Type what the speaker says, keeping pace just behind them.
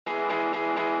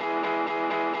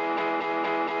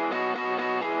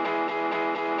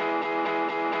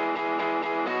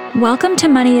Welcome to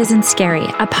Money Isn't Scary,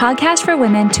 a podcast for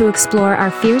women to explore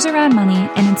our fears around money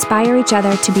and inspire each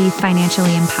other to be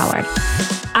financially empowered.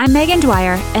 I'm Meghan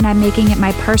Dwyer, and I'm making it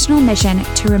my personal mission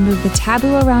to remove the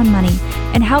taboo around money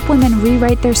and help women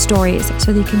rewrite their stories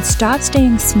so they can stop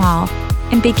staying small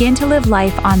and begin to live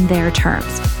life on their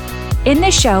terms. In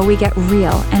this show, we get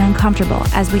real and uncomfortable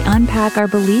as we unpack our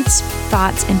beliefs,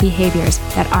 thoughts, and behaviors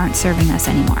that aren't serving us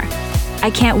anymore. I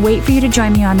can't wait for you to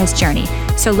join me on this journey,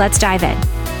 so let's dive in.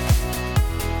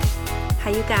 Hi,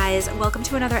 you guys. Welcome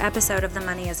to another episode of the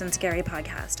Money Isn't Scary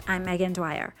podcast. I'm Meghan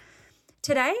Dwyer.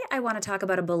 Today, I want to talk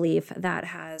about a belief that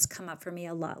has come up for me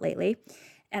a lot lately,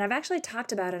 and I've actually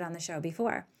talked about it on the show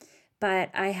before, but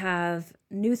I have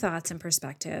new thoughts and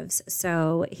perspectives,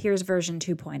 so here's version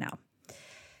 2.0.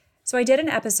 So I did an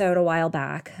episode a while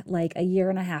back, like a year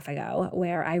and a half ago,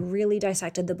 where I really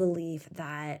dissected the belief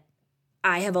that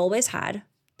I have always had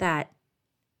that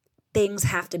things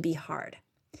have to be hard.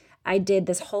 I did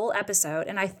this whole episode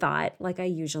and I thought, like I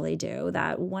usually do,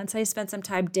 that once I spent some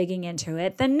time digging into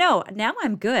it, then now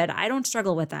I'm good. I don't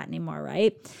struggle with that anymore,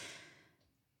 right?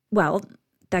 Well,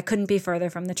 that couldn't be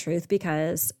further from the truth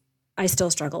because I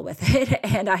still struggle with it.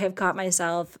 And I have caught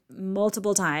myself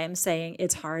multiple times saying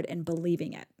it's hard and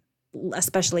believing it,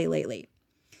 especially lately.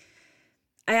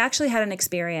 I actually had an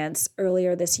experience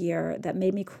earlier this year that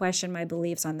made me question my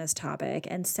beliefs on this topic.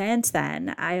 And since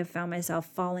then, I have found myself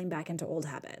falling back into old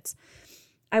habits.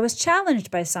 I was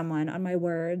challenged by someone on my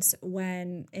words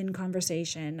when in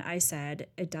conversation I said,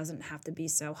 it doesn't have to be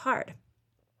so hard.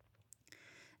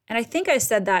 And I think I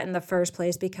said that in the first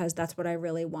place because that's what I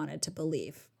really wanted to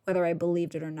believe. Whether I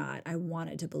believed it or not, I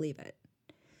wanted to believe it.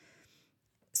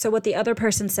 So what the other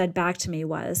person said back to me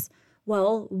was,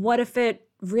 well, what if it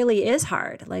really is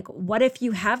hard? Like, what if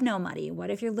you have no money? What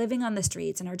if you're living on the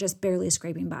streets and are just barely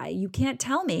scraping by? You can't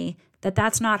tell me that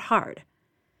that's not hard.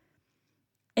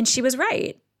 And she was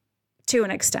right to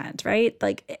an extent, right?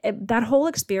 Like that whole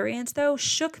experience though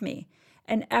shook me.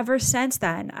 And ever since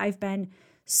then, I've been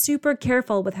super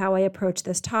careful with how I approach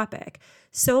this topic.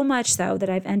 So much so that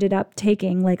I've ended up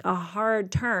taking like a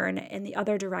hard turn in the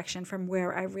other direction from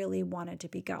where I really wanted to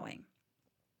be going.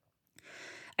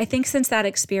 I think since that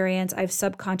experience, I've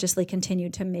subconsciously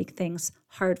continued to make things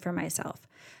hard for myself.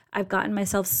 I've gotten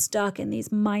myself stuck in these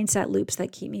mindset loops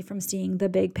that keep me from seeing the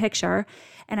big picture,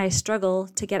 and I struggle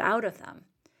to get out of them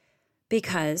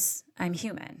because I'm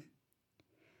human.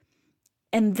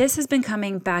 And this has been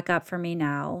coming back up for me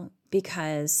now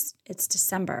because it's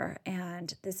December,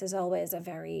 and this is always a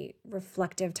very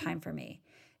reflective time for me.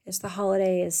 It's the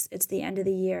holidays, it's the end of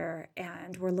the year,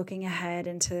 and we're looking ahead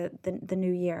into the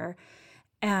new year.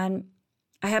 And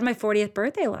I had my 40th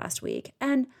birthday last week,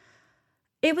 and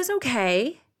it was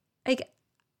okay.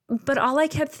 But all I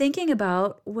kept thinking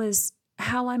about was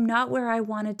how I'm not where I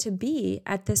wanted to be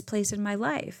at this place in my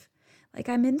life. Like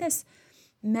I'm in this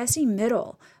messy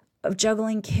middle of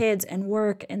juggling kids and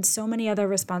work and so many other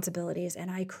responsibilities, and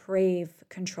I crave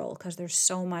control because there's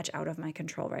so much out of my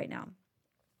control right now.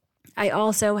 I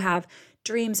also have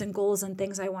dreams and goals and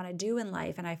things I want to do in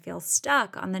life, and I feel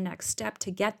stuck on the next step to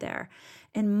get there.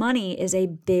 And money is a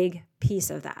big piece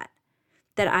of that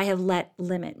I have let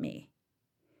limit me.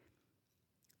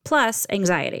 Plus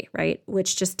anxiety, right?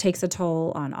 Which just takes a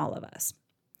toll on all of us.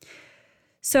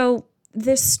 So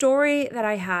this story that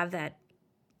I have that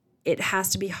it has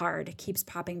to be hard keeps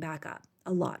popping back up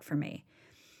a lot for me.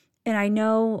 And I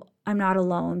know I'm not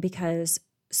alone because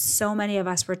so many of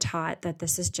us were taught that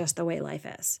this is just the way life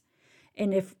is.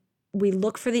 And if we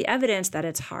look for the evidence that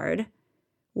it's hard,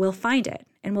 we'll find it.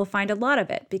 And we'll find a lot of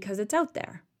it because it's out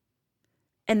there.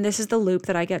 And this is the loop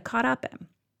that I get caught up in.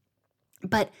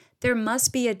 But there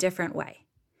must be a different way.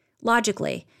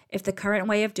 Logically, if the current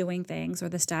way of doing things or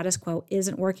the status quo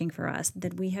isn't working for us,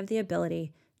 then we have the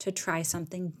ability to try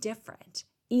something different,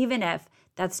 even if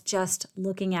that's just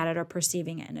looking at it or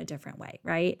perceiving it in a different way,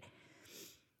 right?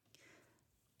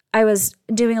 I was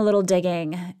doing a little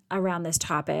digging around this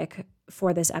topic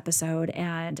for this episode,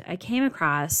 and I came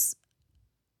across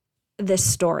this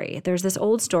story. There's this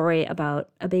old story about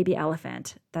a baby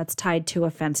elephant that's tied to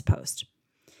a fence post.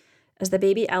 As the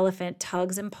baby elephant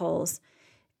tugs and pulls,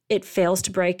 it fails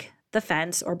to break the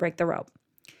fence or break the rope.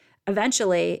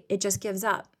 Eventually, it just gives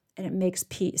up and it makes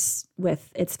peace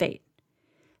with its fate.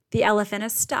 The elephant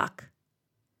is stuck.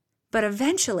 But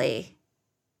eventually,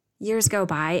 years go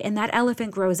by and that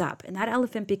elephant grows up and that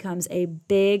elephant becomes a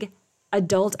big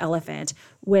adult elephant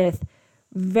with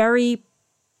very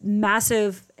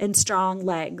massive and strong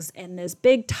legs and this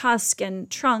big tusk and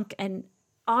trunk. And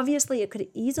obviously it could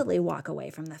easily walk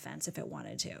away from the fence if it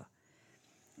wanted to.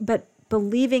 But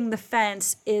believing the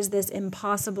fence is this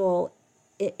impossible,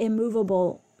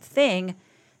 immovable thing,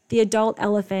 the adult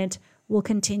elephant will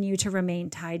continue to remain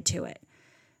tied to it,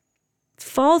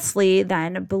 falsely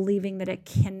then believing that it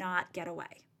cannot get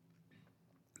away.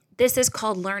 This is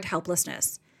called learned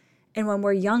helplessness. And when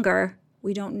we're younger,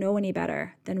 we don't know any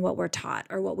better than what we're taught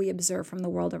or what we observe from the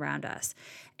world around us.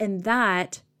 And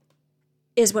that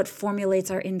is what formulates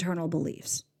our internal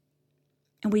beliefs.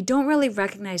 And we don't really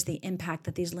recognize the impact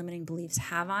that these limiting beliefs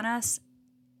have on us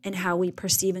and how we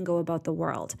perceive and go about the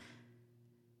world.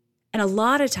 And a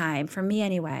lot of time, for me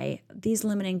anyway, these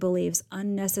limiting beliefs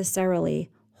unnecessarily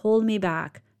hold me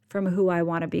back from who I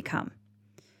want to become.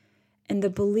 And the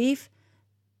belief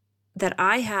that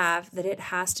I have that it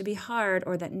has to be hard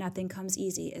or that nothing comes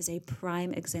easy is a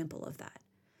prime example of that.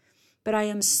 But I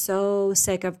am so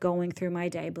sick of going through my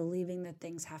day believing that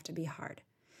things have to be hard,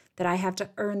 that I have to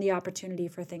earn the opportunity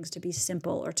for things to be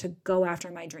simple or to go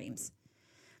after my dreams.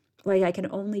 Like I can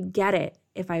only get it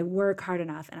if I work hard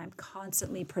enough and I'm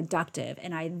constantly productive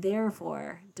and I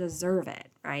therefore deserve it,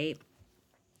 right?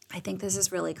 I think this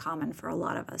is really common for a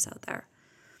lot of us out there.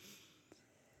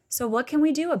 So what can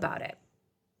we do about it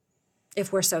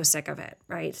if we're so sick of it,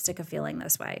 right? Sick of feeling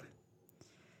this way?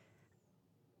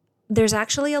 There's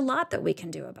actually a lot that we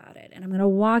can do about it. And I'm going to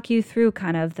walk you through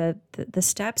kind of the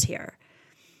steps here.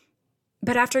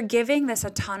 But after giving this a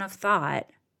ton of thought,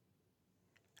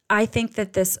 I think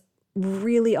that this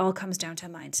really all comes down to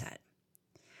mindset.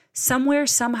 Somewhere,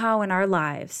 somehow in our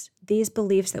lives, these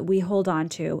beliefs that we hold on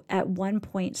to at one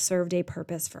point served a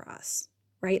purpose for us,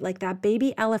 right? Like that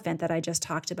baby elephant that I just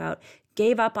talked about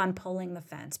gave up on pulling the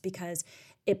fence because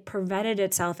it prevented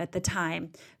itself at the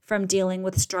time from dealing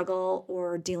with struggle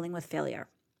or dealing with failure.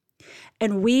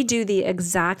 And we do the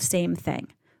exact same thing.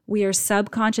 We are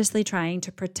subconsciously trying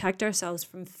to protect ourselves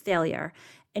from failure,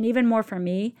 and even more for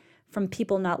me, from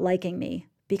people not liking me,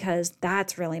 because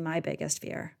that's really my biggest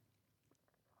fear.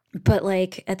 But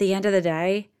like at the end of the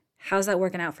day, how's that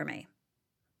working out for me?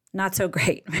 Not so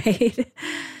great, right?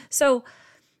 So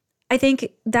I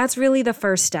think that's really the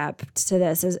first step to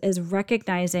this is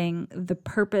recognizing the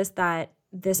purpose that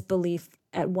this belief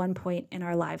at one point in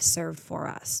our lives served for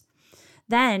us.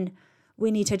 Then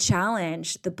we need to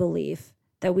challenge the belief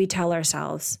that we tell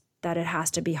ourselves that it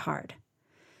has to be hard.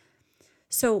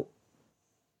 So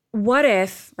what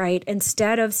if, right,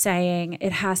 instead of saying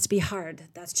it has to be hard,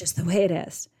 that's just the way it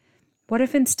is, what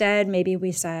if instead maybe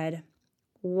we said,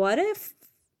 what if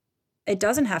it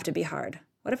doesn't have to be hard?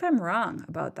 What if I'm wrong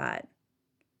about that,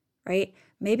 right?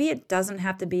 Maybe it doesn't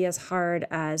have to be as hard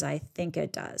as I think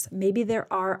it does. Maybe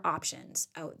there are options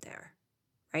out there,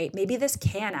 right? Maybe this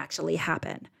can actually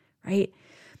happen, right?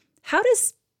 How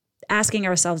does asking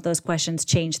ourselves those questions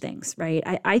change things, right?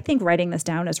 I think writing this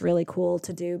down is really cool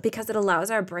to do because it allows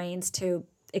our brains to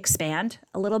expand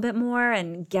a little bit more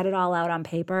and get it all out on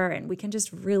paper, and we can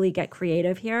just really get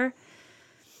creative here.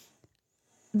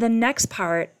 The next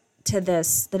part to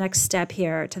this, the next step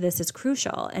here to this is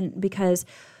crucial. And because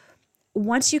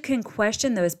once you can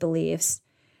question those beliefs,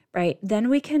 right, then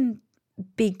we can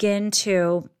begin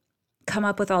to come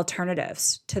up with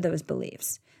alternatives to those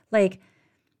beliefs. Like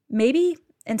maybe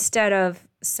instead of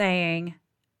saying,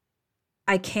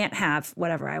 I can't have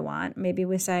whatever I want, maybe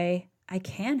we say, I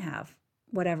can have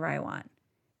whatever I want.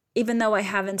 Even though I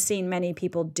haven't seen many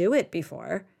people do it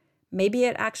before, maybe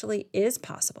it actually is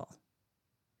possible.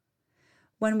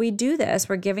 When we do this,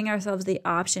 we're giving ourselves the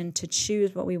option to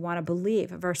choose what we want to believe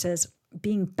versus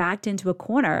being backed into a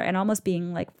corner and almost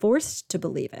being like forced to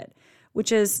believe it,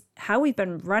 which is how we've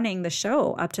been running the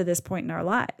show up to this point in our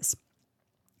lives.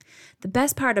 The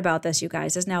best part about this, you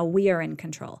guys, is now we are in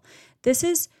control. This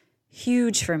is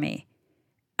huge for me.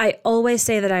 I always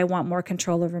say that I want more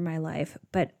control over my life,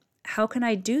 but how can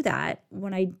I do that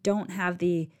when I don't have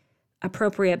the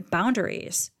appropriate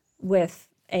boundaries with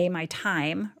my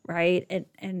time, right?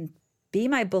 And B,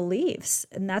 my beliefs.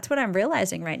 And that's what I'm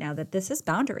realizing right now, that this is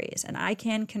boundaries and I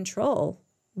can control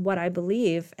what I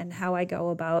believe and how I go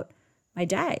about my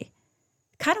day.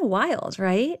 Kind of wild,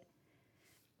 right?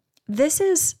 This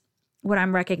is what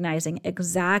I'm recognizing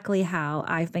exactly how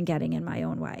I've been getting in my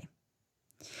own way.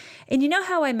 And you know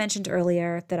how I mentioned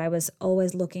earlier that I was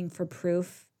always looking for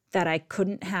proof that I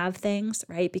couldn't have things,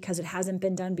 right? Because it hasn't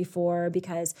been done before,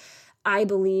 because I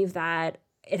believe that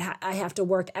I have to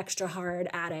work extra hard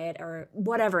at it or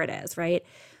whatever it is, right?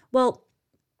 Well,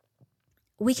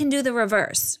 we can do the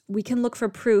reverse. We can look for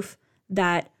proof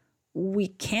that we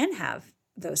can have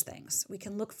those things. We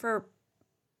can look for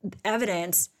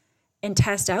evidence and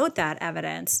test out that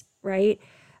evidence, right,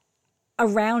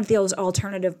 around those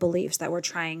alternative beliefs that we're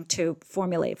trying to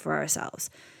formulate for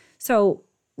ourselves. So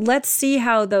let's see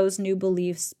how those new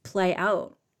beliefs play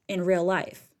out in real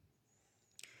life.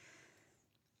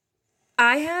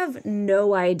 I have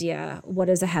no idea what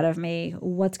is ahead of me,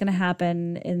 what's going to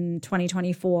happen in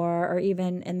 2024 or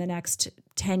even in the next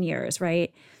 10 years,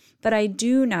 right? But I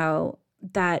do know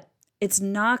that it's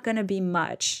not going to be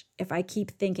much if I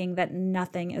keep thinking that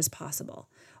nothing is possible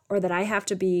or that I have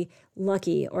to be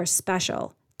lucky or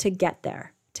special to get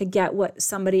there, to get what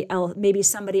somebody else, maybe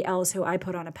somebody else who I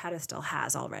put on a pedestal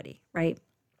has already, right?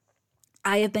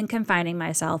 I have been confining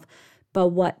myself by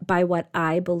what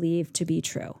I believe to be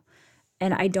true.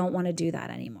 And I don't want to do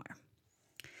that anymore.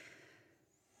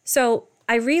 So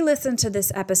I re-listened to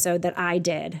this episode that I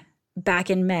did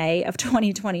back in May of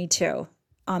 2022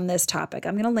 on this topic.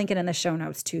 I'm going to link it in the show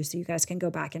notes too, so you guys can go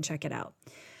back and check it out.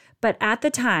 But at the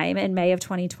time in May of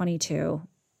 2022,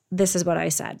 this is what I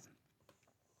said.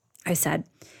 I said,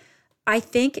 I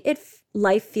think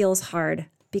life feels hard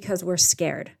because we're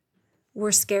scared.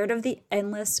 We're scared of the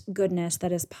endless goodness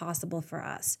that is possible for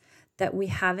us, that we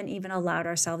haven't even allowed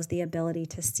ourselves the ability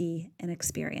to see and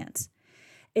experience.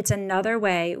 It's another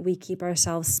way we keep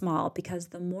ourselves small because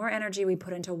the more energy we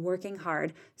put into working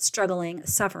hard, struggling,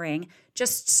 suffering,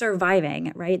 just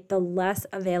surviving, right, the less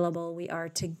available we are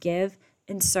to give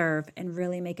and serve and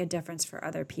really make a difference for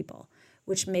other people,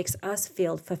 which makes us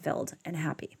feel fulfilled and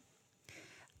happy.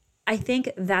 I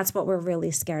think that's what we're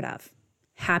really scared of.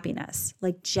 Happiness,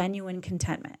 like genuine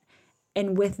contentment.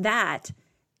 And with that,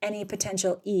 any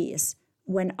potential ease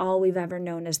when all we've ever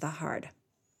known is the hard.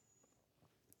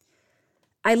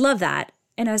 I love that.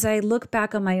 And as I look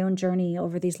back on my own journey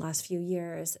over these last few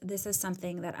years, this is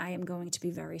something that I am going to be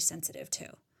very sensitive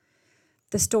to.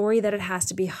 The story that it has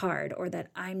to be hard or that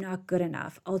I'm not good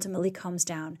enough ultimately comes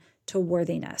down to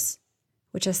worthiness,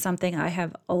 which is something I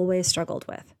have always struggled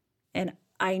with. And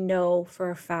I know for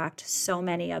a fact so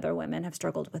many other women have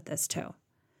struggled with this too.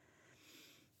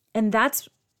 And that's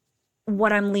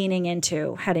what I'm leaning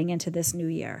into heading into this new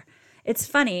year. It's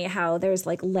funny how there's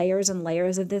like layers and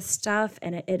layers of this stuff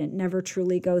and it never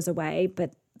truly goes away,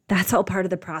 but that's all part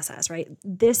of the process, right?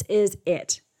 This is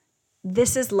it.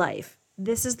 This is life.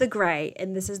 This is the gray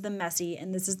and this is the messy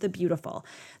and this is the beautiful.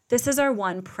 This is our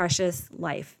one precious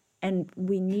life. And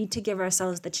we need to give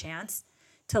ourselves the chance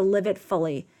to live it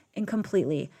fully and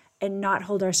completely and not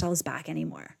hold ourselves back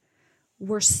anymore.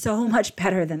 We're so much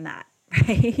better than that,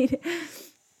 right?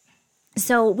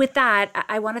 So with that,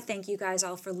 I want to thank you guys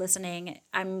all for listening.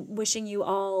 I'm wishing you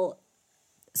all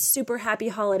super happy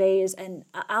holidays, and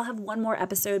I'll have one more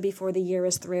episode before the year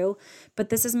is through, but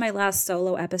this is my last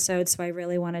solo episode, so I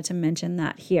really wanted to mention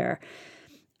that here.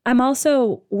 I'm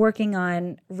also working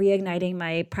on reigniting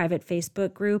my private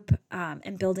Facebook group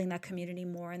and building that community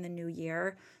more in the new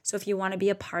year. So if you want to be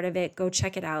a part of it, go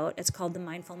check it out. It's called the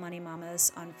Mindful Money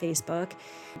Mamas on Facebook.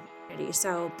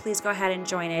 So please go ahead and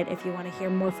join it if you want to hear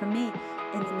more from me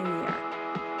in the new year.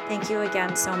 Thank you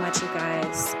again so much, you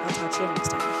guys. I'll talk to you next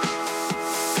time.